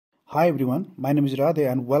Hi everyone, my name is Radhe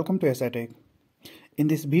and welcome to csharp. In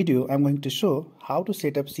this video, I'm going to show how to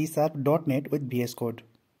set up csharp.net with vscode.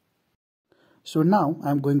 So now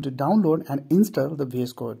I'm going to download and install the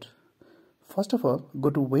vscode. First of all,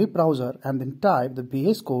 go to web browser and then type the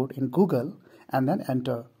vscode in Google and then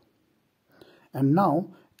enter. And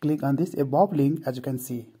now click on this above link as you can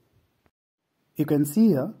see. You can see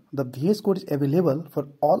here the vscode is available for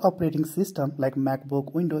all operating systems like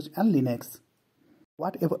MacBook, Windows and Linux.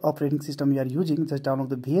 Whatever operating system you are using, just download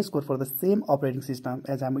the vscode for the same operating system.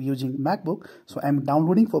 As I'm using MacBook, so I'm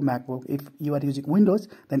downloading for MacBook. If you are using Windows,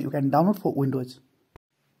 then you can download for Windows.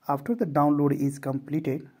 After the download is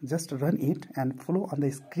completed, just run it and follow on the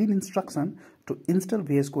screen instruction to install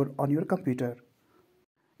vscode on your computer.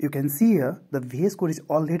 You can see here the vscode is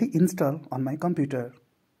already installed on my computer.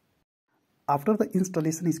 After the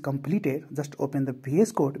installation is completed, just open the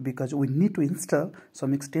vscode because we need to install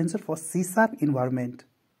some extension for C# environment.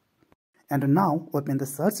 And now open the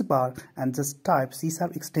search bar and just type C#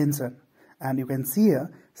 extension. And you can see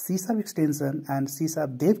here C# extension and C#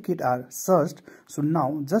 dev kit are searched. So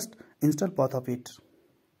now just install both of it.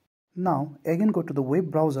 Now again go to the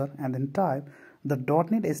web browser and then type the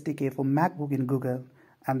 .NET SDK for MacBook in Google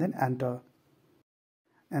and then enter.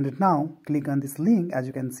 And now click on this link as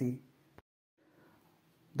you can see.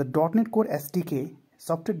 The .NET Core SDK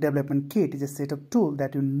Software Development Kit is a set of tools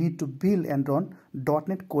that you need to build and run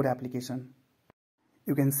 .NET Core application.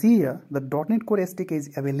 You can see here the .NET Core SDK is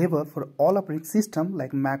available for all operating systems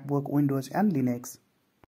like MacBook, Windows and Linux.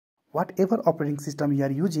 Whatever operating system you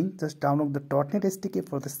are using, just download the .NET SDK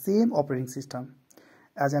for the same operating system.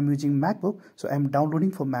 As I am using MacBook, so I am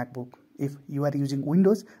downloading for MacBook. If you are using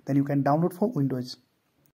Windows, then you can download for Windows.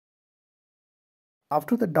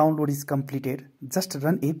 After the download is completed, just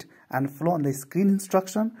run it and follow on the screen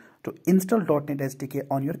instruction to install .NET SDK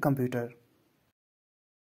on your computer.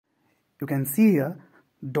 You can see here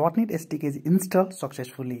 .NET SDK is installed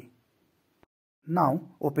successfully. Now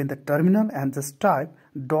open the terminal and just type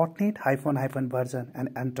 .NET -- version and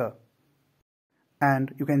enter.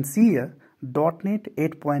 And you can see here .NET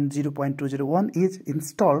 8.0.201 is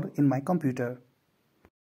installed in my computer.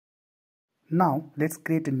 Now let's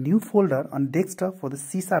create a new folder on desktop for the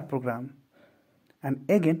C# program and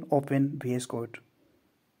again open vscode.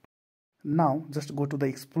 Now just go to the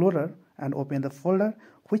Explorer and open the folder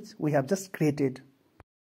which we have just created.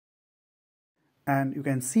 And you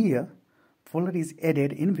can see here folder is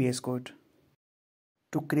added in vscode.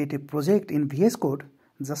 To create a project in vscode,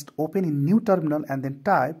 just open a new terminal and then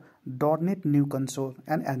type .NET new console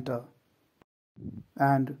and enter.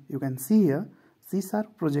 And you can see here C#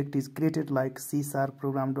 project is created like C#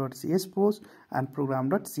 program.cspost and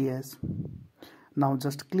program.cs. Now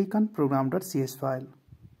just click on program.cs file.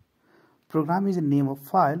 Program is the name of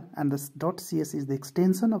file and the .cs is the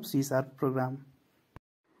extension of C# program.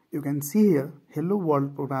 You can see here hello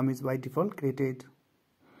world program is by default created.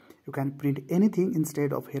 You can print anything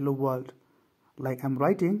instead of hello world. Like I'm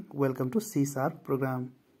writing welcome to C#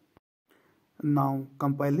 program. Now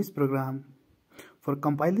compile this program. For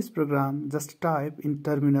compile this program, just type in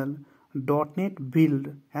terminal .NET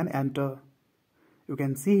build and enter. You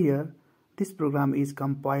can see here this program is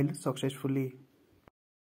compiled successfully.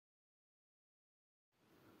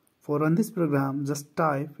 For run this program, just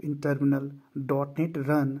type in terminal .NET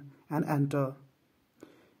run and enter.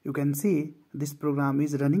 You can see this program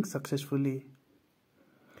is running successfully.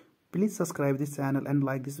 Please subscribe this channel and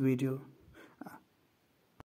like this video.